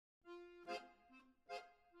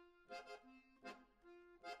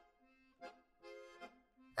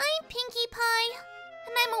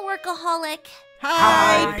Workaholic.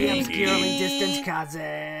 Hi, Pinkie. Obscurely distant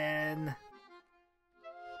cousin.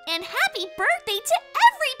 And happy birthday to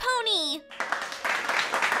every pony!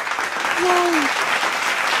 Yay!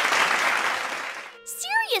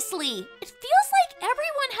 Seriously, it feels like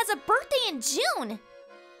everyone has a birthday in June.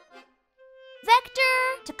 Vector,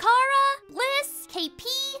 Takara, Bliss, KP,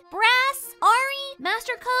 Brass, Ari,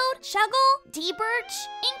 Mastercode, Shuggle, D-Birch,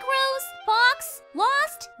 Inkrose, Fox,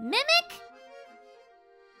 Lost, Mimic.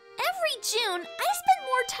 Every June, I spend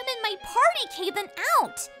more time in my party cave than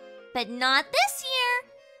out. But not this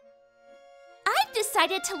year. I've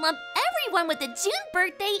decided to lump everyone with a June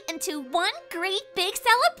birthday into one great big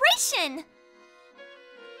celebration.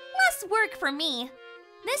 Less work for me.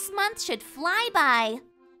 This month should fly by.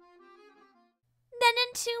 Then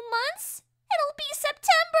in 2 months, it'll be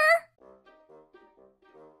September.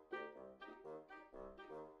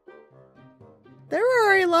 There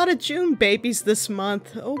are a lot of June babies this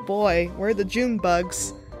month. Oh boy, we're the June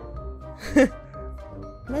bugs. I'm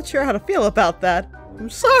not sure how to feel about that. I'm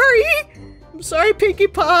sorry! I'm sorry, Pinkie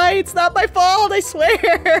Pie. It's not my fault, I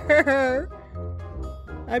swear!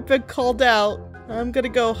 I've been called out. I'm gonna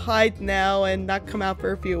go hide now and not come out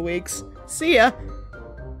for a few weeks. See ya!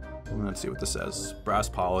 Let's see what this says. Brass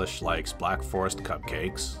Polish likes Black Forest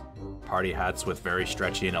cupcakes, party hats with very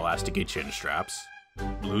stretchy and elasticy chin straps,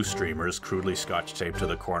 blue streamers crudely scotch taped to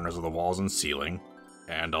the corners of the walls and ceiling,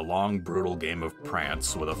 and a long, brutal game of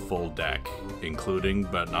prance with a full deck, including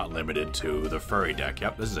but not limited to the furry deck.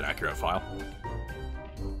 Yep, this is an accurate file.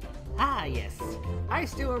 Ah, yes. I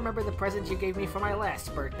still remember the present you gave me for my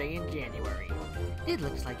last birthday in January. It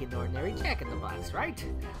looks like an ordinary Jack-in-the-Box, right?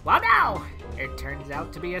 Well, now, it turns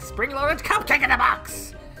out to be a spring-loaded cupcake in a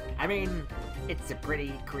box! I mean, it's a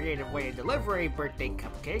pretty creative way to deliver a birthday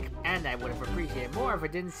cupcake, and I would have appreciated more if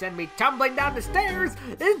it didn't send me tumbling down the stairs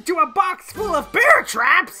into a box full of bear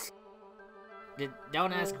traps!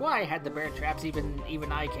 Don't ask why I had the bear traps,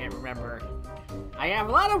 even I can't remember. I have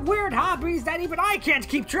a lot of weird hobbies that even I can't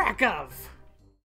keep track of!